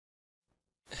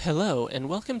Hello, and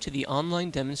welcome to the online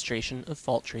demonstration of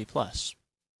FaultTree Plus.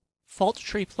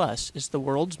 FaultTree Plus is the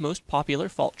world's most popular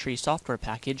fault tree software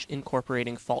package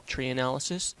incorporating fault tree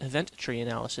analysis, event tree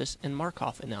analysis, and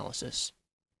Markov analysis.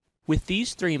 With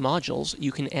these three modules,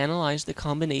 you can analyze the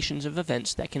combinations of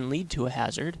events that can lead to a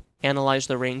hazard, analyze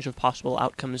the range of possible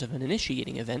outcomes of an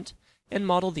initiating event, and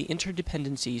model the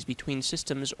interdependencies between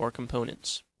systems or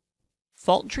components.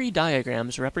 Fault tree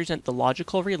diagrams represent the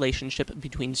logical relationship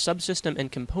between subsystem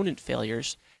and component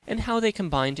failures and how they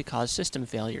combine to cause system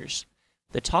failures.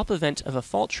 The top event of a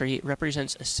fault tree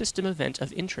represents a system event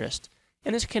of interest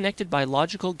and is connected by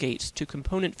logical gates to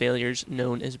component failures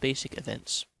known as basic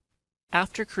events.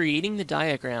 After creating the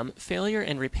diagram, failure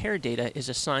and repair data is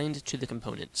assigned to the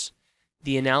components.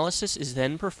 The analysis is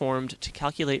then performed to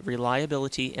calculate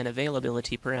reliability and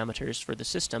availability parameters for the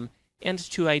system and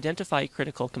to identify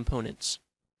critical components.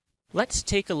 Let's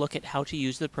take a look at how to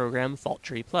use the program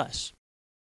FaultTree Plus.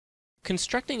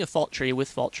 Constructing a fault tree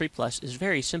with FaultTree Plus is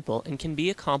very simple and can be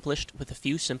accomplished with a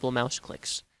few simple mouse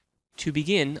clicks. To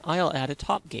begin, I'll add a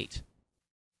top gate.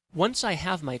 Once I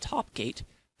have my top gate,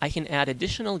 I can add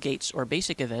additional gates or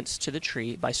basic events to the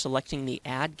tree by selecting the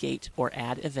Add Gate or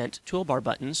Add Event toolbar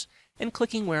buttons and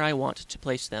clicking where I want to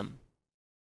place them.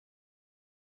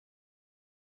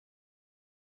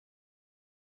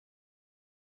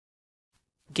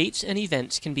 Gates and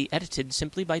events can be edited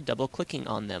simply by double-clicking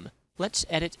on them. Let's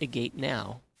edit a gate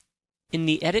now. In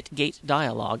the Edit Gate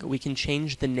dialog, we can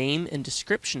change the name and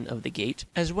description of the gate,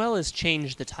 as well as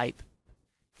change the type.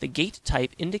 The gate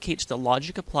type indicates the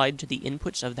logic applied to the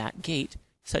inputs of that gate,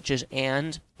 such as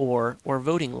AND, OR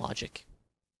voting logic.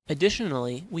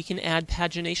 Additionally, we can add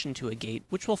pagination to a gate,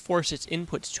 which will force its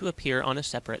inputs to appear on a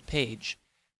separate page.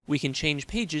 We can change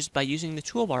pages by using the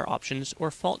toolbar options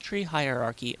or fault tree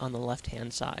hierarchy on the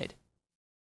left-hand side.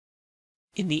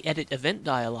 In the Edit Event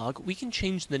dialog, we can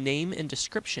change the name and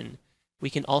description. We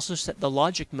can also set the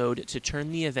logic mode to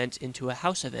turn the event into a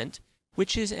house event,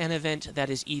 which is an event that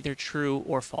is either true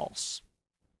or false.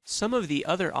 Some of the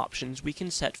other options we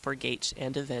can set for gates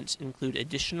and events include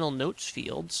additional notes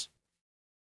fields,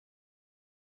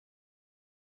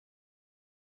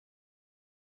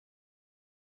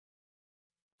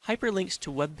 hyperlinks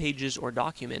to web pages or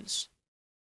documents,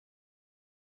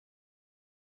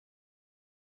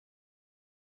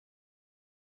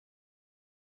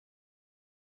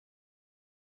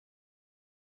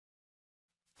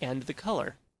 and the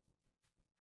color.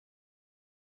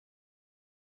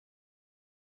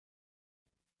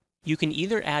 You can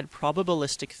either add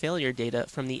probabilistic failure data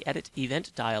from the Edit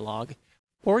Event dialog,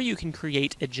 or you can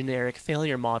create a generic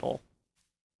failure model.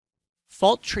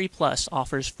 FaultTree Plus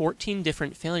offers 14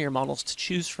 different failure models to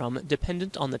choose from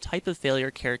dependent on the type of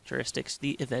failure characteristics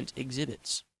the event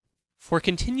exhibits. For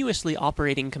continuously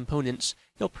operating components,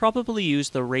 you'll probably use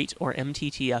the rate or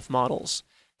MTTF models.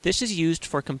 This is used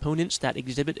for components that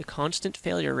exhibit a constant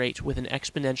failure rate with an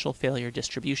exponential failure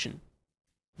distribution.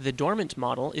 The dormant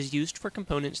model is used for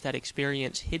components that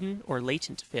experience hidden or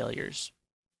latent failures.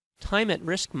 Time at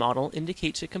risk model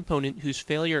indicates a component whose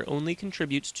failure only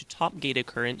contributes to top gate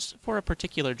occurrence for a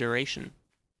particular duration.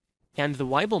 And the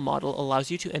Weibull model allows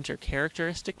you to enter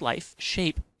characteristic life,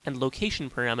 shape, and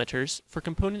location parameters for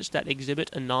components that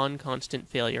exhibit a non-constant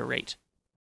failure rate.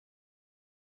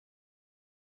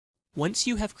 Once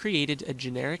you have created a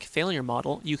generic failure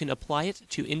model, you can apply it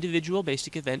to individual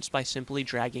basic events by simply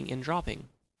dragging and dropping.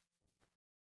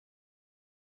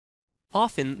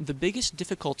 Often, the biggest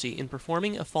difficulty in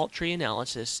performing a fault tree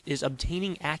analysis is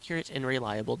obtaining accurate and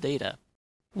reliable data.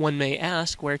 One may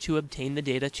ask where to obtain the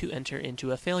data to enter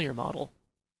into a failure model.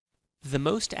 The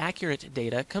most accurate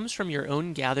data comes from your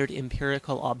own gathered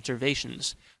empirical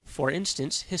observations, for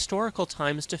instance, historical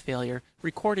times to failure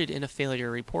recorded in a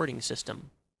failure reporting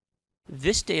system.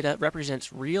 This data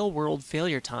represents real-world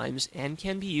failure times and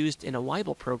can be used in a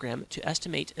Weibull program to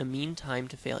estimate a mean time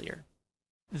to failure.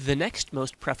 The next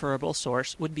most preferable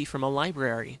source would be from a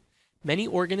library. Many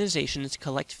organizations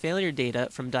collect failure data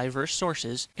from diverse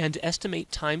sources and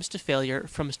estimate times to failure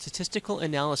from statistical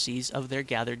analyses of their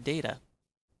gathered data.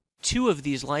 Two of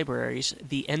these libraries,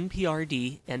 the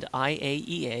NPRD and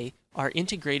IAEA, are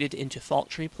integrated into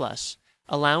FaultTree Plus,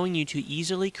 allowing you to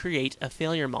easily create a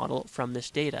failure model from this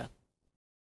data.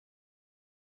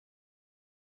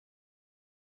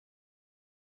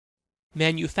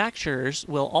 Manufacturers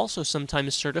will also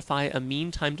sometimes certify a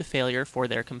mean time to failure for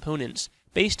their components,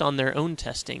 based on their own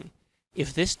testing.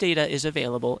 If this data is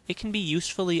available, it can be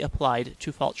usefully applied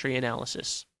to fault tree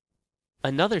analysis.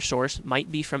 Another source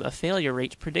might be from a failure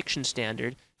rate prediction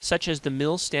standard, such as the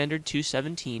MIL Standard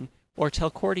 217 or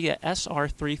Telcordia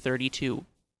SR332.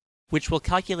 which will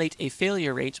calculate a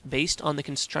failure rate based on the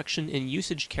construction and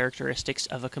usage characteristics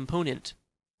of a component.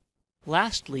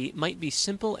 Lastly, might be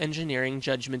simple engineering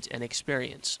judgment and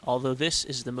experience, although this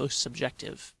is the most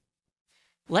subjective.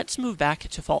 Let's move back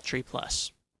to FaultTree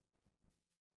Plus.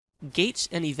 Gates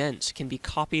and events can be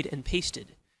copied and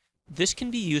pasted. This can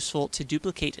be useful to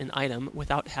duplicate an item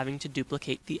without having to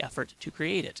duplicate the effort to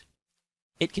create it.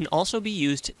 It can also be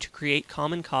used to create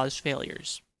common cause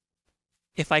failures.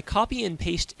 If I copy and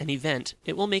paste an event,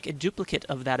 it will make a duplicate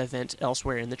of that event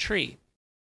elsewhere in the tree.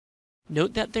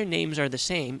 Note that their names are the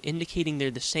same, indicating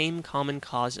they're the same common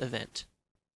cause event.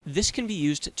 This can be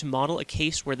used to model a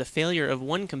case where the failure of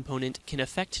one component can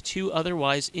affect two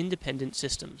otherwise independent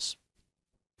systems.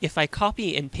 If I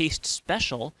copy and paste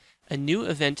special, a new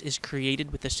event is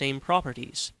created with the same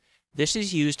properties. This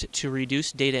is used to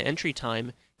reduce data entry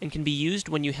time and can be used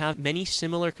when you have many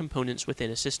similar components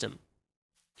within a system.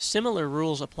 Similar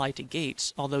rules apply to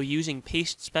gates, although using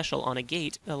paste special on a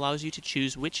gate allows you to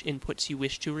choose which inputs you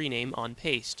wish to rename on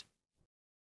paste.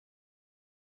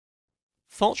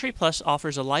 FaultTree Plus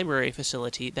offers a library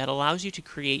facility that allows you to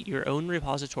create your own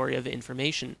repository of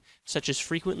information, such as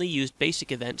frequently used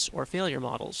basic events or failure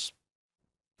models.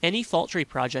 Any FaultTree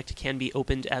project can be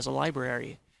opened as a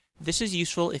library. This is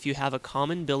useful if you have a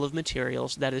common bill of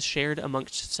materials that is shared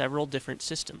amongst several different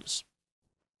systems.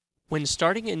 When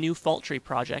starting a new FaultTree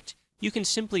project, you can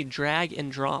simply drag and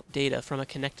drop data from a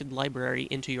connected library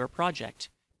into your project.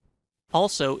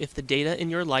 Also, if the data in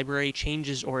your library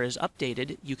changes or is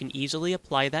updated, you can easily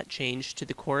apply that change to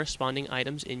the corresponding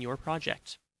items in your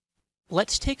project.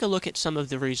 Let's take a look at some of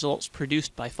the results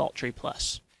produced by FaultTree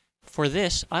Plus. For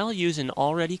this, I'll use an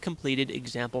already completed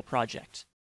example project.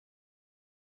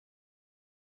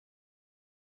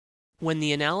 When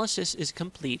the analysis is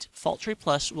complete, FaultTree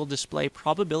Plus will display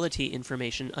probability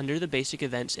information under the basic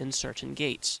events in certain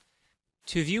gates.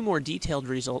 To view more detailed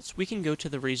results, we can go to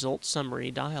the Results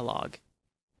Summary dialog.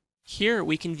 Here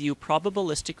we can view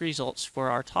probabilistic results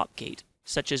for our top gate,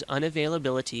 such as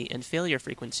unavailability and failure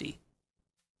frequency.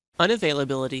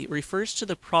 Unavailability refers to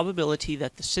the probability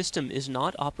that the system is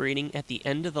not operating at the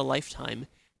end of the lifetime,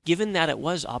 given that it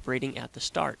was operating at the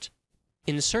start.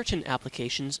 In certain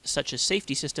applications, such as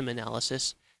safety system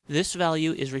analysis, this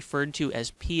value is referred to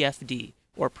as PFD,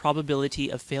 or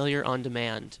probability of failure on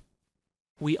demand.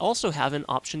 We also have an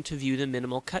option to view the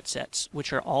minimal cut sets,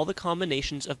 which are all the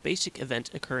combinations of basic event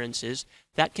occurrences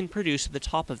that can produce the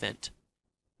top event.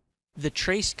 The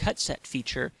Trace Cut Set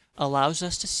feature allows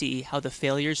us to see how the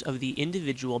failures of the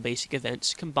individual basic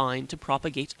events combine to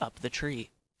propagate up the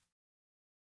tree.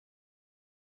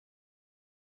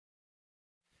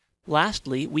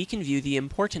 Lastly, we can view the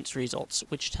importance results,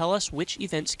 which tell us which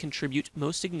events contribute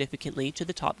most significantly to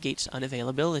the top gate's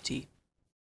unavailability.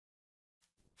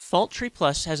 FaultTree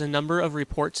Plus has a number of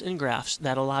reports and graphs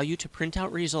that allow you to print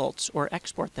out results or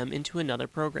export them into another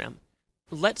program.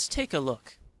 Let's take a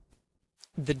look.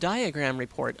 The diagram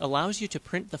report allows you to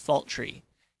print the fault tree.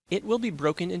 It will be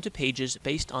broken into pages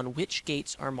based on which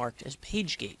gates are marked as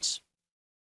page gates.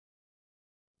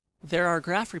 There are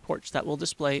graph reports that will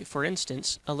display, for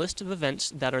instance, a list of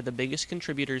events that are the biggest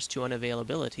contributors to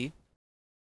unavailability,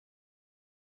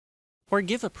 or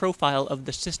give a profile of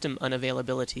the system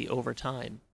unavailability over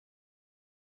time.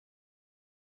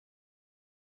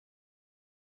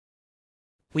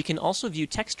 We can also view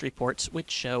text reports which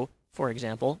show, for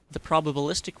example, the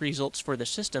probabilistic results for the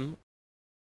system,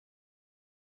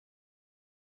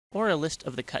 or a list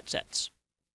of the cut sets.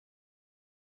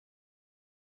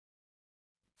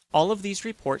 All of these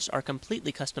reports are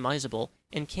completely customizable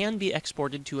and can be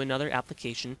exported to another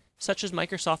application, such as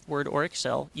Microsoft Word or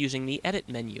Excel, using the Edit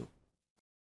menu.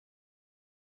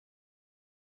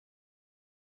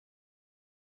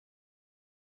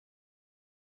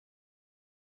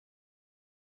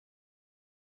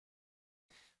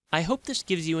 I hope this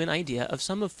gives you an idea of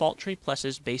some of FaultTree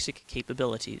Plus's basic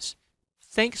capabilities.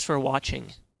 Thanks for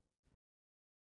watching.